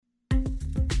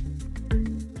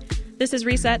This is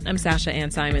Reset. I'm Sasha Ann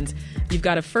Simons. You've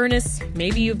got a furnace,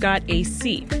 maybe you've got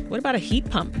AC. What about a heat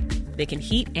pump? They can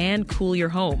heat and cool your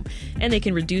home, and they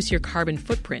can reduce your carbon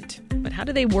footprint. But how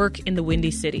do they work in the Windy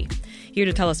City? Here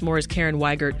to tell us more is Karen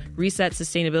Weigert, Reset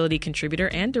sustainability contributor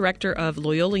and director of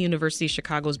Loyola University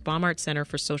Chicago's Baumart Center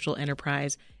for Social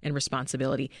Enterprise and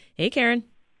Responsibility. Hey, Karen.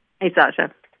 Hey,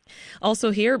 Sasha.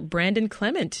 Also here, Brandon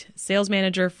Clement, sales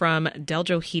manager from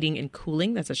Deljo Heating and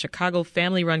Cooling. That's a Chicago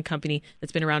family-run company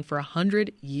that's been around for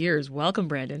 100 years. Welcome,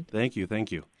 Brandon. Thank you.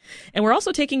 And we're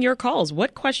also taking your calls.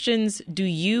 What questions do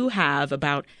you have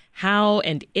about how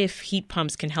and if heat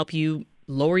pumps can help you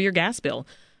lower your gas bill?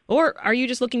 Or are you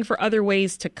just looking for other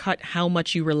ways to cut how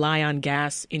much you rely on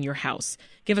gas in your house?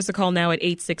 Give us a call now at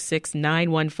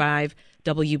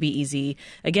 866-915-WBEZ.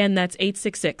 Again, that's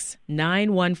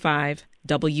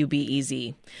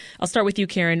 866-915-WBEZ. I'll start with you,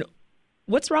 Karen.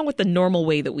 What's wrong with the normal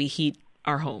way that we heat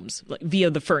our homes, like via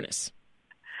the furnace?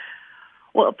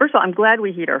 Well, first of all, I'm glad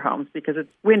we heat our homes because it's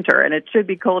winter and it should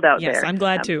be cold out there. Yes, I'm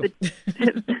glad too.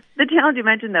 The challenge you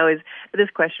mentioned, though, is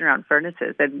this question around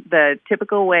furnaces. And the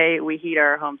typical way we heat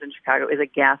our homes in Chicago is a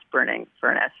gas-burning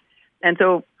furnace. And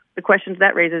so the question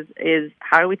that raises is,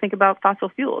 how do we think about fossil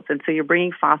fuels? And so you're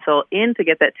bringing fossil in to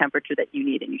get that temperature that you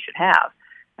need and you should have.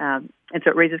 And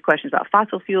so it raises questions about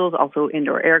fossil fuels, also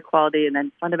indoor air quality, and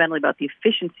then fundamentally about the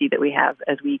efficiency that we have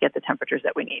as we get the temperatures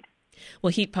that we need.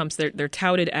 Well, heat pumps, they're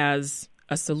touted as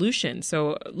a solution.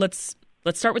 So let's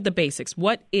start with the basics.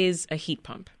 What is a heat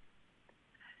pump?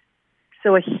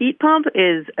 So a heat pump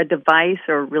is a device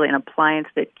or really an appliance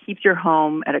that keeps your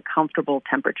home at a comfortable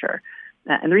temperature.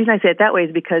 And the reason I say it that way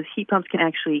is because heat pumps can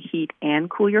actually heat and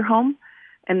cool your home.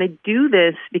 And they do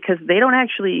this because they don't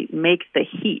actually make the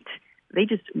heat. They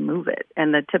just move it.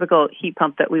 And the typical heat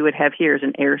pump that we would have here is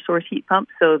an air source heat pump.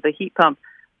 So the heat pump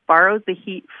borrows the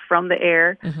heat from the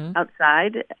air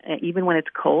outside, even when it's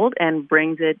cold, and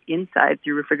brings it inside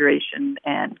through refrigeration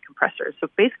and compressors. So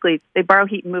basically, they borrow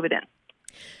heat and move it in.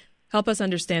 Help us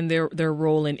understand their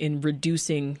role in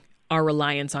reducing our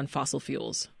reliance on fossil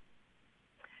fuels.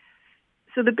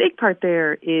 So the big part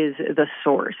there is the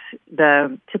source.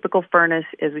 The typical furnace,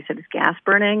 as we said, is gas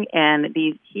burning, and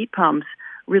these heat pumps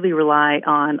really rely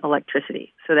on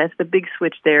electricity. So that's the big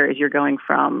switch there, is you're going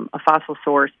from a fossil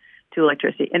source to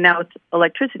electricity. And now it's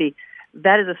electricity,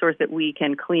 that is a source that we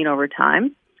can clean over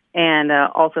time and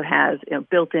also has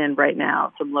built in right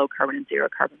now some low carbon and zero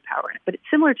carbon power in it. But it's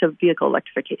similar to vehicle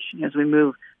electrification. As we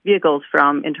move vehicles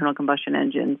from internal combustion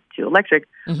engines to electric,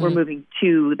 we're moving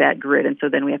to that grid. And so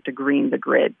then we have to green the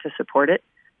grid to support it.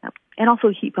 And also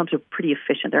heat pumps are pretty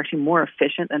efficient. They're actually more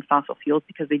efficient than fossil fuels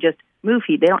because they just move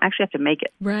heat. They don't actually have to make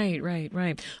it. Right.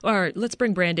 All right, let's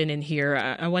bring Brandon in here.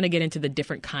 I want to get into the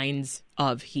different kinds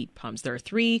of heat pumps. There are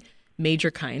three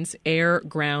major kinds: air,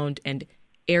 ground, and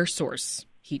air source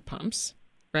heat pumps,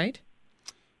 right?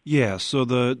 Yeah, so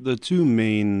the two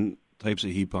main types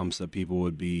of heat pumps that people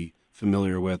would be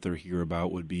familiar with or hear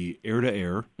about would be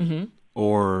air-to-air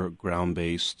or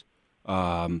ground-based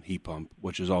heat pump,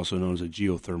 which is also known as a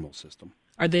geothermal system.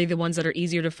 Are they the ones that are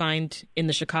easier to find in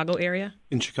the Chicago area?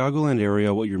 In Chicagoland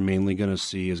area, what you're mainly going to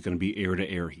see is going to be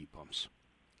air-to-air heat pumps.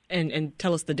 And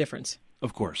tell us the difference.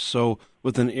 Of course. So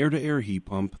with an air-to-air heat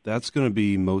pump, that's going to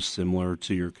be most similar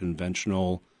to your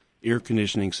conventional air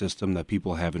conditioning system that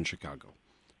people have in Chicago.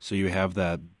 So you have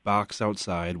that box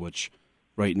outside, which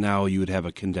right now you would have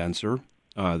a condenser.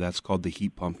 That's called the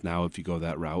heat pump now if you go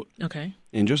that route. Okay.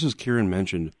 And just as Karen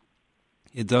mentioned,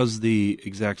 it does the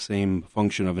exact same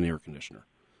function of an air conditioner.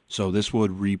 So this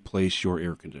would replace your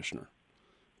air conditioner.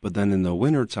 But then in the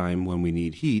wintertime when we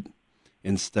need heat,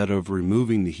 instead of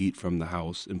removing the heat from the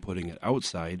house and putting it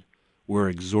outside, we're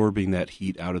absorbing that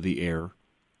heat out of the air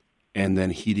and then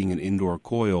heating an indoor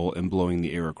coil and blowing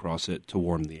the air across it to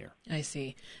warm the air. I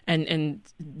see. And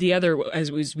the other,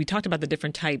 as we talked about the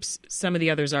different types, some of the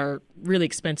others are really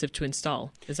expensive to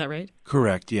install. Is that right?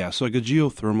 Correct, yeah. So like a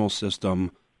geothermal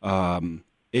system,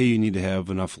 you need to have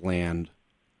enough land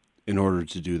in order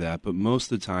to do that. But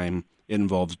most of the time, it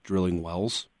involves drilling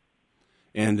wells.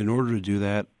 And in order to do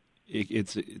that,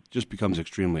 it just becomes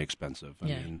extremely expensive. I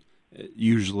mean,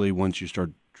 usually once you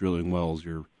start drilling wells,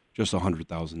 you're just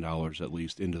 $100,000 at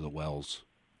least into the wells.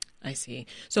 I see.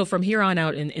 So from here on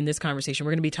out in this conversation,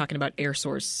 we're going to be talking about air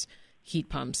source heat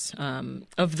pumps.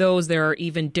 Of those, there are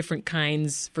even different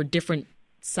kinds for different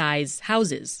size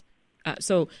houses.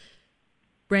 So,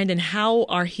 Brandon, how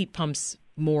are heat pumps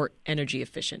more energy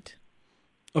efficient?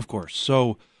 Of course.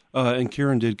 So, and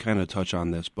Karen did kind of touch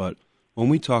on this, but when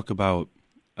we talk about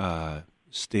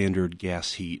standard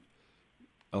gas heat,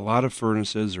 a lot of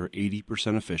furnaces are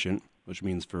 80% efficient, which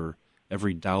means for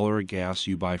every $1 of gas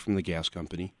you buy from the gas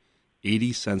company,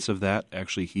 80 cents of that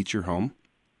actually heats your home,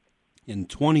 and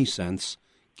 20 cents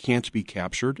can't be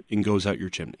captured and goes out your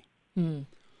chimney.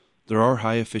 There are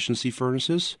high-efficiency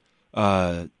furnaces.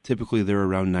 Typically, they're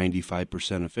around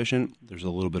 95% efficient. There's a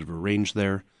little bit of a range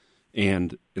there.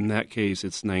 And in that case,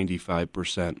 it's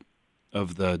 95%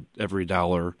 of every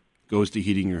dollar goes to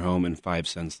heating your home and 5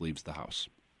 cents leaves the house.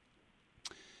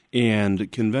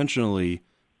 And conventionally,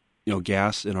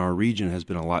 gas in our region has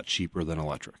been a lot cheaper than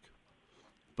electric.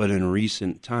 But in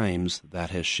recent times,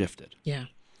 that has shifted. Yeah.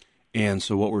 And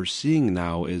so what we're seeing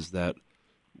now is that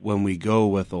when we go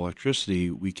with electricity,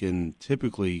 we can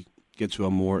typically get to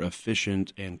a more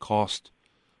efficient and cost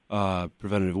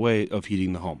preventative way of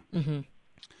heating the home. Mm-hmm.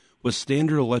 With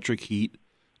standard electric heat,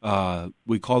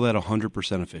 we call that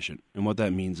 100% efficient. And what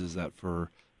that means is that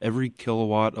for every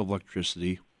kilowatt of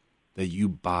electricity that you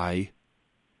buy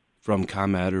from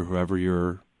ComEd or whoever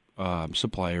your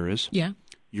supplier is,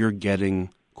 you're getting,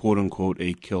 quote-unquote,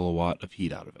 a kilowatt of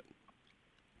heat out of it.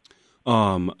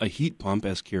 A heat pump,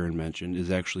 as Karen mentioned,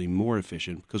 is actually more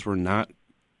efficient because we're not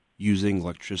using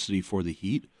electricity for the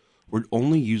heat. We're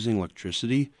only using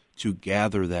electricity to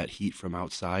gather that heat from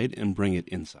outside and bring it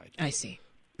inside. I see.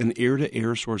 An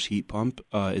air-to-air source heat pump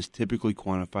is typically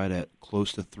quantified at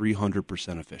close to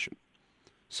 300% efficient.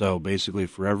 So basically,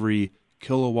 for every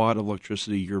kilowatt of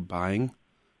electricity you're buying,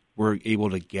 we're able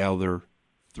to gather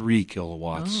 3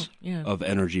 kilowatts of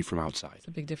energy from outside. It's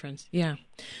a big difference. Yeah.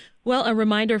 Well, a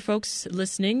reminder, folks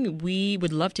listening, we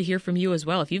would love to hear from you as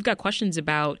well. If you've got questions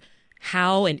about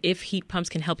how and if heat pumps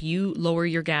can help you lower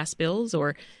your gas bills,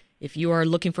 or if you are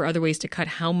looking for other ways to cut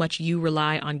how much you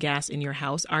rely on gas in your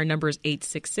house, our number is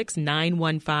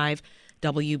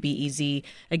 866-915-WBEZ.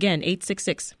 Again,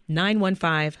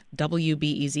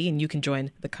 866-915-WBEZ, and you can join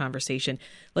the conversation.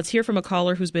 Let's hear from a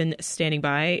caller who's been standing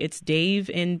by. It's Dave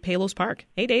in Palos Park.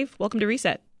 Hey, Dave. Welcome to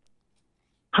Reset.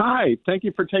 Hi. Thank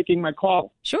you for taking my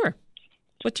call. Sure.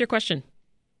 What's your question?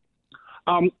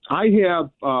 I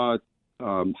have hot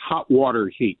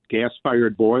water heat,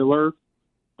 gas-fired boiler.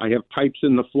 I have pipes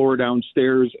in the floor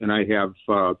downstairs, and I have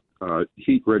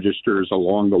heat registers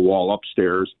along the wall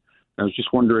upstairs. I was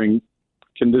just wondering,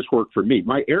 can this work for me?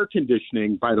 My air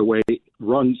conditioning, by the way,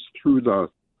 runs through the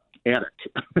attic.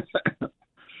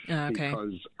 Okay.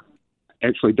 Because I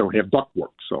actually don't have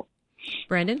ductwork. So,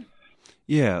 Brandon?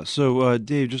 Yeah. So,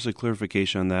 Dave, just a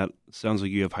clarification on that. It sounds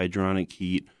like you have hydronic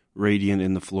heat, radiant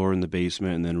in the floor in the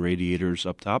basement, and then radiators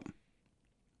up top?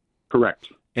 Correct.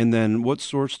 And then what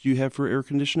source do you have for air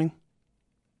conditioning?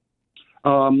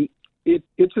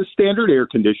 It's a standard air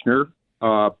conditioner,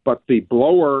 but the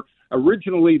blower,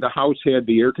 originally the house had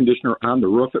the air conditioner on the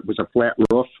roof. It was a flat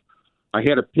roof. I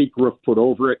had a peak roof put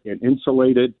over it and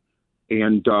insulated,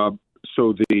 and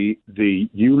so the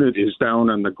unit is down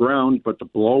on the ground, but the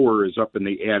blower is up in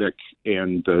the attic,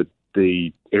 and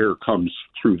the air comes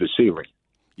through the ceiling.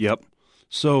 Yep.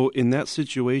 So in that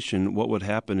situation, what would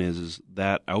happen is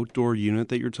that outdoor unit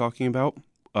that you're talking about,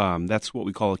 that's what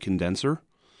we call a condenser.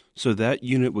 So that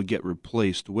unit would get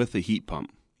replaced with a heat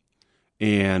pump.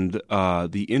 And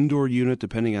the indoor unit,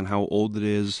 depending on how old it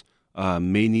is,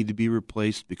 may need to be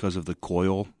replaced because of the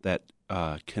coil that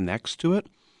connects to it.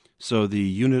 So the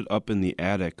unit up in the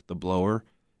attic, the blower,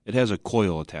 it has a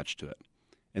coil attached to it.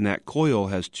 And that coil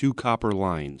has 2 copper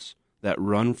lines that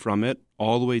run from it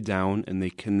all the way down, and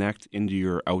they connect into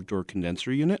your outdoor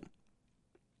condenser unit.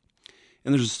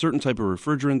 And there's a certain type of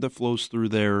refrigerant that flows through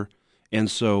there. And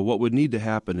so what would need to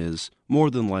happen is, more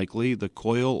than likely, the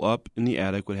coil up in the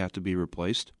attic would have to be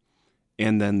replaced,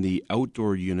 and then the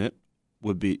outdoor unit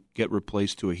would get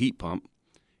replaced to a heat pump,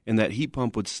 and that heat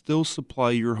pump would still supply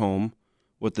your home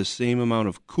with the same amount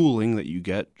of cooling that you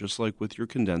get, just like with your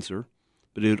condenser,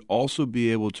 but it would also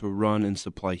be able to run and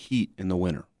supply heat in the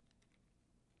winter.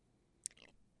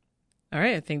 All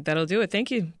right, I think that'll do it.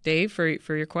 Thank you, Dave,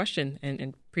 for your question,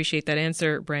 and appreciate that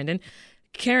answer, Brandon.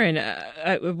 Karen,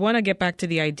 I want to get back to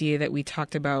the idea that we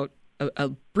talked about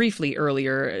briefly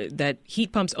earlier, that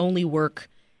heat pumps only work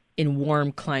in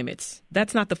warm climates.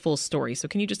 That's not the full story, so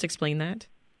can you just explain that?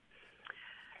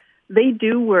 They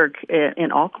do work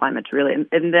in all climates, really,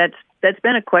 and that's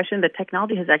been a question. The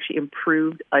technology has actually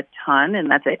improved a ton, and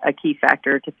that's a key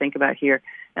factor to think about here.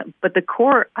 But the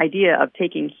core idea of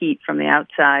taking heat from the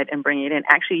outside and bringing it in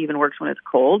actually even works when it's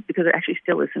cold, because there actually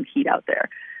still is some heat out there.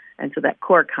 And so that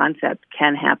core concept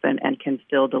can happen and can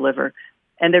still deliver.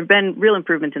 And there have been real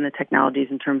improvements in the technologies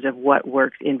in terms of what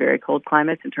works in very cold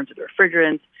climates, in terms of the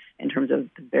refrigerants, in terms of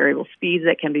the variable speeds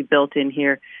that can be built in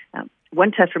here.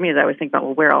 One test for me is I always think about,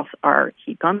 well, where else are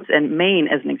heat pumps? And Maine,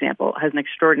 as an example, has an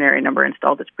extraordinary number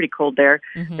installed. It's pretty cold there.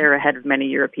 Mm-hmm. They're ahead of many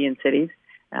European cities.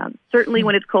 Certainly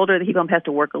when it's colder, the heat pump has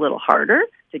to work a little harder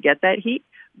to get that heat,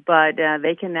 but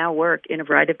they can now work in a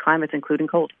variety of climates, including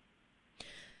cold.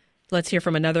 Let's hear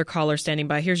from another caller standing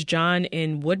by. Here's John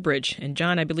in Woodbridge. And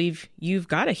John, I believe you've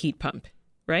got a heat pump,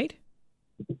 right?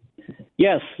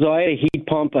 Yes, so I had a heat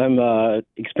pump. I'm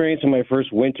experiencing my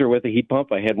first winter with a heat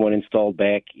pump. I had one installed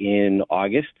back in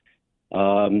August.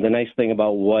 The nice thing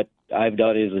about what I've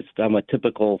done is I'm a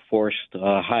typical forced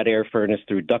hot air furnace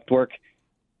through ductwork.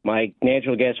 My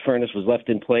natural gas furnace was left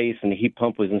in place, and the heat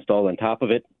pump was installed on top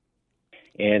of it,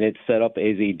 and it's set up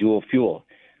as a dual fuel.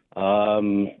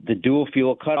 The dual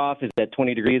fuel cutoff is at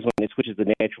 20 degrees when it switches to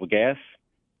natural gas.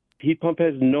 The heat pump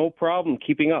has no problem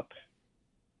keeping up.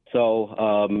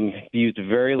 So used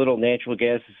very little natural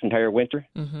gas this entire winter,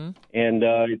 and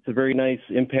it's a very nice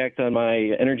impact on my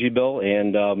energy bill,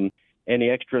 and any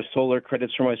extra solar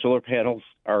credits for my solar panels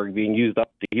are being used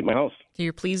up to heat my house. So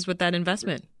you're pleased with that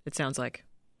investment, it sounds like.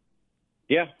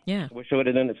 Yeah. I wish I would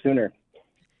have done it sooner.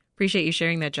 Appreciate you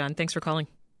sharing that, John. Thanks for calling.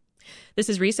 This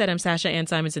is Reset. I'm Sasha Ann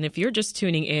Simons, and if you're just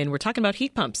tuning in, we're talking about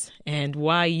heat pumps and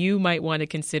why you might want to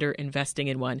consider investing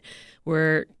in one.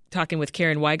 We're talking with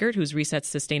Karen Weigert, who's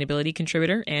Reset's sustainability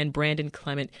contributor, and Brandon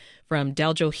Clement from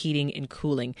Daljo Heating and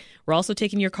Cooling. We're also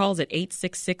taking your calls at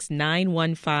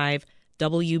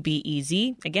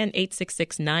 866-915-WBEZ. Again,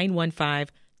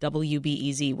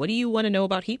 866-915-WBEZ. What do you want to know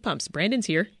about heat pumps? Brandon's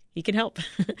here. He can help.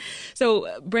 So,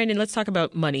 Brandon, let's talk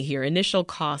about money here. Initial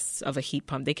costs of a heat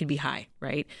pump, they can be high,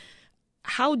 right?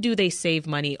 How do they save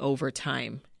money over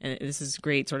time? And this is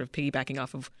great, sort of piggybacking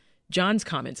off of John's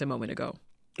comments a moment ago.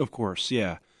 Of course,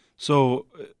 yeah. So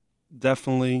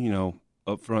definitely,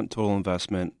 upfront total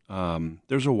investment,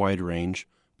 there's a wide range,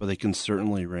 but they can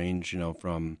certainly range,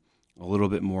 from a little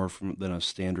bit more than a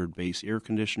standard base air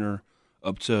conditioner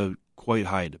up to quite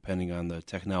high, depending on the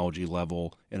technology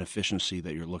level and efficiency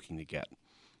that you're looking to get.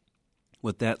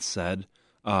 With that said,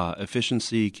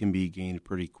 efficiency can be gained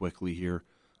pretty quickly here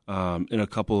in a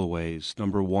couple of ways.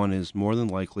 Number one is more than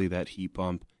likely that heat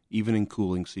pump, even in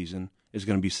cooling season, is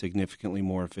going to be significantly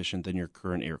more efficient than your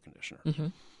current air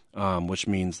conditioner, which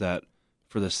means that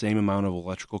for the same amount of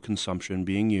electrical consumption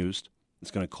being used, it's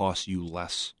going to cost you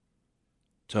less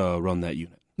to run that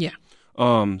unit. Yeah.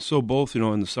 So both,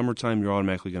 in the summertime, you're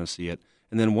automatically going to see it.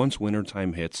 And then once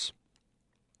wintertime hits,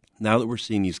 now that we're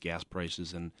seeing these gas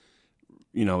prices and,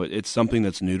 it's something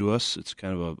that's new to us. It's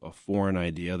kind of a foreign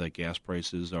idea that gas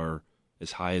prices are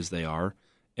as high as they are.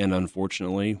 And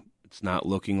unfortunately, it's not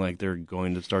looking like they're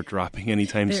going to start dropping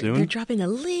anytime soon. They're dropping a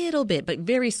little bit, but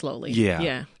very slowly.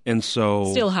 Yeah. And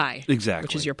so still high. Exactly.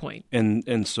 Which is your point.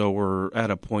 And so we're at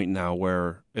a point now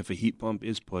where if a heat pump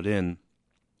is put in,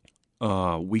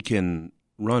 we can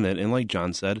run it. And like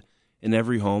John said, in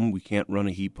every home, we can't run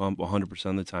a heat pump 100%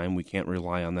 of the time. We can't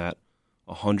rely on that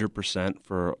 100%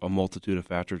 for a multitude of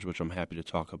factors, which I'm happy to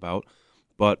talk about.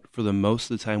 But for the most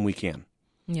of the time, we can.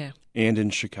 Yeah. And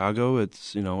in Chicago,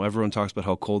 it's, everyone talks about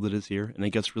how cold it is here, and it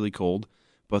gets really cold.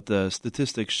 But the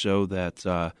statistics show that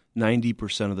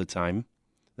 90% of the time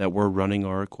that we're running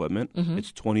our equipment,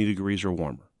 it's 20 degrees or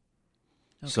warmer.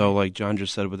 Okay. So like John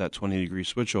just said with that 20-degree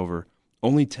switchover,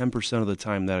 only 10% of the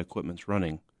time that equipment's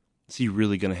running is he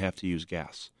really going to have to use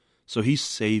gas. So he's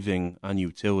saving on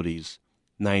utilities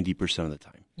 90% of the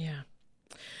time. Yeah.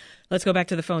 Let's go back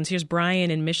to the phones. Here's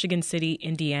Brian in Michigan City,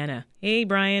 Indiana. Hey,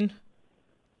 Brian.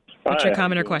 What's your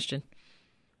comment or question?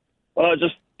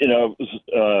 Just,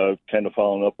 kind of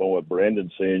following up on what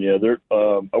Brandon's saying. Yeah,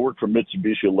 I work for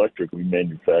Mitsubishi Electric. We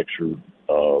manufacture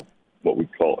what we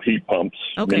call heat pumps,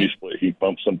 mini split heat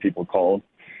pumps, some people call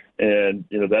them. And,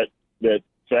 that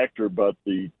factor about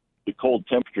the cold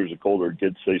temperatures, the colder it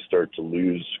gets, they start to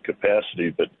lose capacity.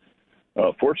 But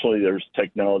fortunately, there's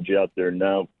technology out there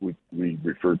now. We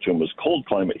refer to them as cold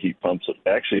climate heat pumps that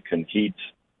actually can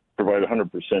provide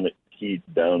 100% heat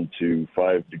down to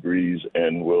 5 degrees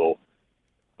and will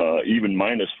even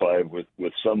 -5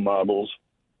 with some models.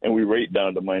 And we rate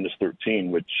down to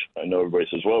 -13, which I know everybody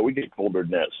says, well, we get colder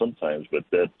than that sometimes, but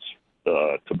that's,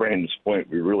 to Brandon's point,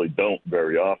 we really don't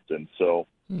very often. So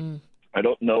I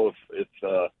don't know if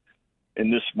in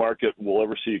this market we'll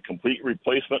ever see a complete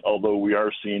replacement, although we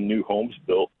are seeing new homes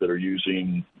built that are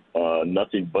using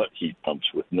nothing but heat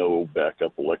pumps with no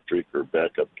backup electric or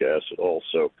backup gas at all.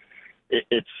 So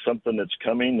it's something that's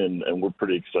coming, and we're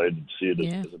pretty excited to see it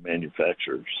as a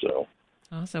manufacturer. So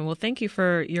awesome. Well, thank you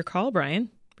for your call, Brian.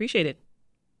 Appreciate it.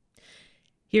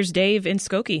 Here's Dave in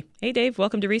Skokie. Hey, Dave.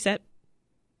 Welcome to Reset.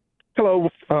 Hello.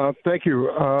 Thank you.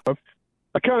 I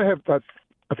kind of have,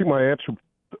 I think my answer,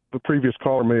 the previous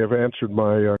caller may have answered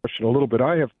my question a little bit.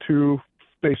 I have two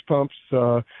space pumps,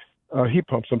 heat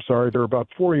pumps, I'm sorry. They're about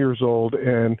 4 years old,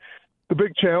 and the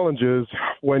big challenge is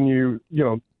when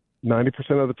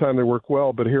 90% of the time they work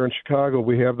well, but here in Chicago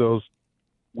we have those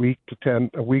week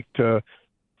to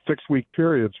 6 week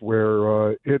periods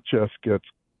where it just gets,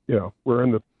 we're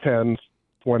in the 10s,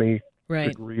 20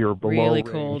 degree or below really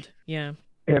range. Cold. Yeah.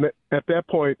 And at that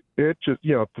point, it just,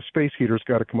 the space heater's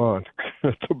got to come on.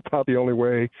 It's about the only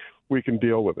way we can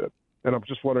deal with it. And I'm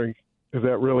just wondering, is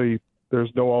that really,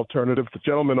 there's no alternative? The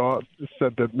gentleman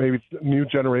said that maybe the new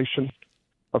generation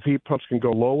of heat pumps can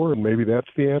go lower, and maybe that's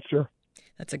the answer.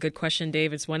 That's a good question,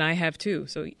 Dave. It's one I have too.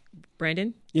 So,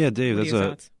 Brandon? Yeah, Dave,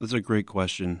 that's a great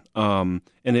question. And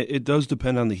it does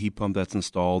depend on the heat pump that's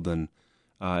installed. And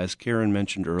as Karen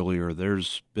mentioned earlier,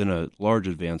 there's been a large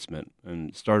advancement,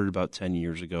 and it started about 10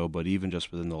 years ago, but even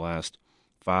just within the last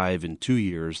 5 and 2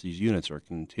 years, these units are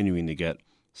continuing to get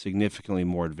significantly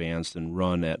more advanced and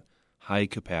run at high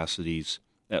capacities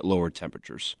at lower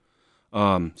temperatures.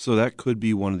 So that could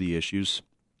be one of the issues.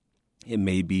 It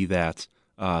may be that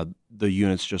the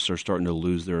units just are starting to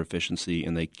lose their efficiency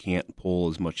and they can't pull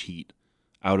as much heat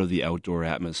out of the outdoor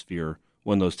atmosphere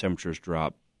when those temperatures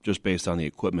drop, just based on the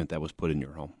equipment that was put in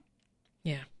your home.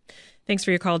 Yeah. Thanks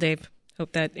for your call, Dave.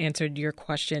 Hope that answered your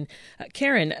question.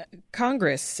 Karen,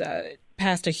 Congress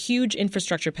passed a huge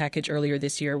infrastructure package earlier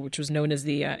this year, which was known as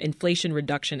the Inflation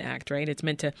Reduction Act, right? It's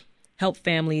meant to help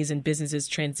families and businesses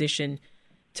transition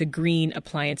to green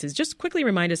appliances. Just quickly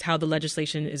remind us how the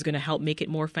legislation is going to help make it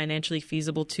more financially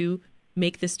feasible to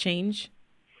make this change.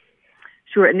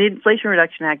 Sure. And the Inflation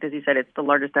Reduction Act, as you said, it's the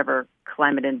largest ever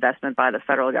climate investment by the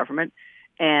federal government.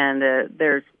 And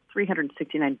there's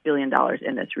 $369 billion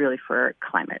in this, really, for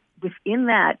climate. Within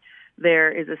that,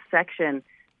 there is a section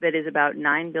that is about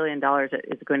 $9 billion that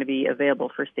is going to be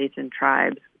available for states and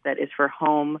tribes that is for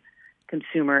home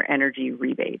consumer energy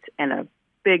rebates. And a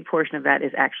big portion of that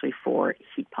is actually for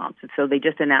heat pumps. And so they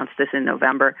just announced this in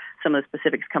November, some of the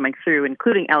specifics coming through,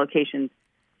 including allocations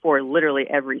for literally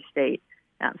every state.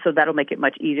 So that'll make it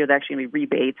much easier. There's actually going to be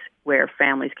rebates where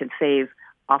families can save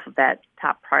off of that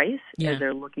top price as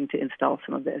they're looking to install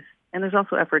some of this. And there's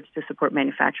also efforts to support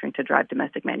manufacturing to drive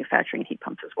domestic manufacturing and heat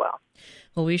pumps as well.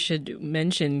 Well, we should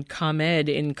mention ComEd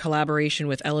in collaboration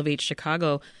with Elevate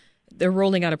Chicago. They're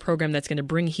rolling out a program that's going to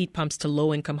bring heat pumps to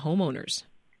low-income homeowners.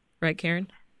 Right, Karen?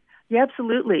 Yeah,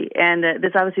 absolutely. And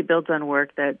this obviously builds on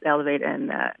work that Elevate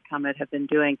and ComEd have been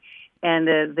doing. And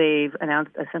they've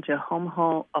announced essentially a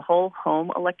whole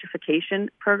home electrification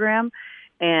program.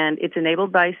 And it's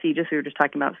enabled by CEJA. So we were just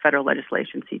talking about federal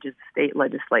legislation. CEJA is state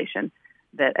legislation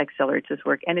that accelerates this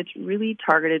work. And it's really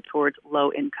targeted towards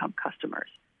low-income customers.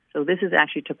 So this is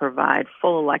actually to provide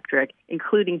full electric,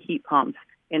 including heat pumps,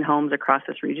 in homes across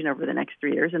this region over the next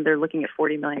 3 years. And they're looking at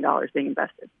 $40 million being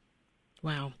invested.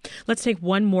 Wow. Let's take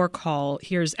one more call.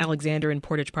 Here's Alexander in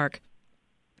Portage Park.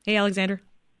 Hey, Alexander.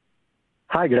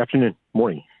 Hi, good afternoon.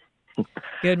 Morning.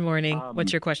 Good morning.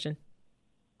 What's your question?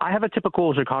 I have a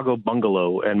typical Chicago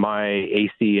bungalow, and my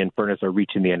AC and furnace are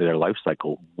reaching the end of their life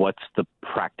cycle. What's the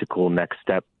practical next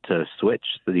step to switch?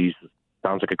 So these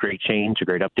sounds like a great change, a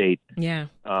great update. Yeah.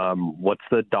 What's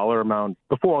the dollar amount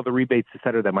before all the rebates, et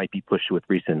cetera, that might be pushed with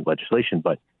recent legislation?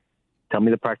 But tell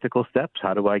me the practical steps.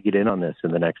 How do I get in on this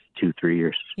in the next 2-3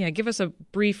 years? Yeah, give us a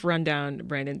brief rundown,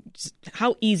 Brandon. Just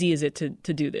how easy is it to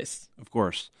do this? Of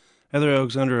course. Heather,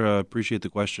 Alexander, appreciate the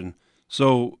question.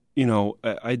 So,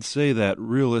 I'd say that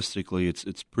realistically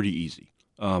it's pretty easy.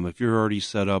 If you're already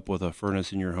set up with a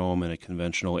furnace in your home and a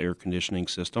conventional air conditioning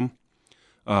system,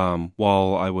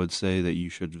 while I would say that you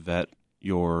should vet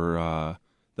your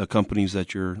the companies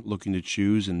that you're looking to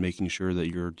choose and making sure that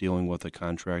you're dealing with a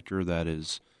contractor that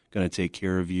is going to take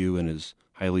care of you and is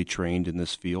highly trained in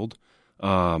this field.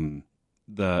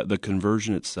 The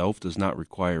conversion itself does not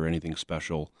require anything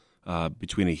special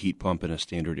between a heat pump and a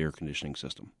standard air conditioning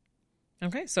system.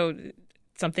 Okay, so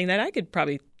something that I could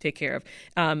probably take care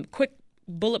of. Quick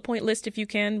bullet point list, if you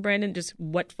can, Brandon, just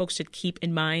what folks should keep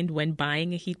in mind when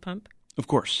buying a heat pump? Of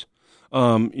course.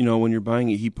 When you're buying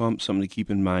a heat pump, something to keep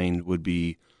in mind would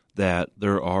be that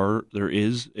there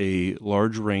is a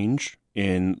large range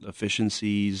in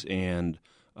efficiencies and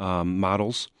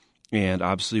models. And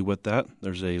obviously with that,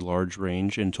 there's a large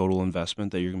range in total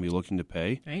investment that you're going to be looking to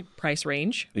pay. Right, price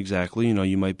range. Exactly.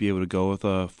 You might be able to go with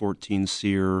a 14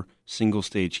 SEER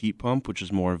single-stage heat pump, which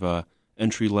is more of a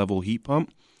entry-level heat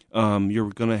pump.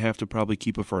 You're going to have to probably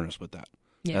keep a furnace with that.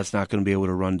 Yeah. That's not going to be able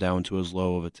to run down to as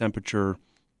low of a temperature,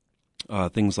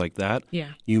 things like that.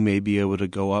 Yeah. You may be able to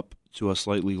go up to a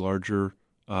slightly larger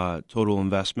total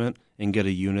investment and get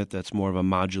a unit that's more of a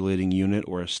modulating unit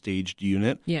or a staged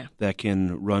unit that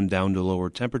can run down to lower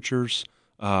temperatures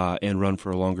and run for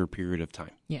a longer period of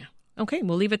time. Yeah. Okay,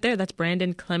 we'll leave it there. That's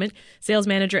Brandon Clement, sales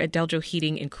manager at Deljo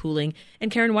Heating and Cooling,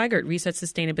 and Karen Weigert, Reset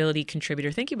Sustainability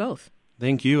contributor. Thank you both.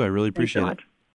 Thank you. I really appreciate it.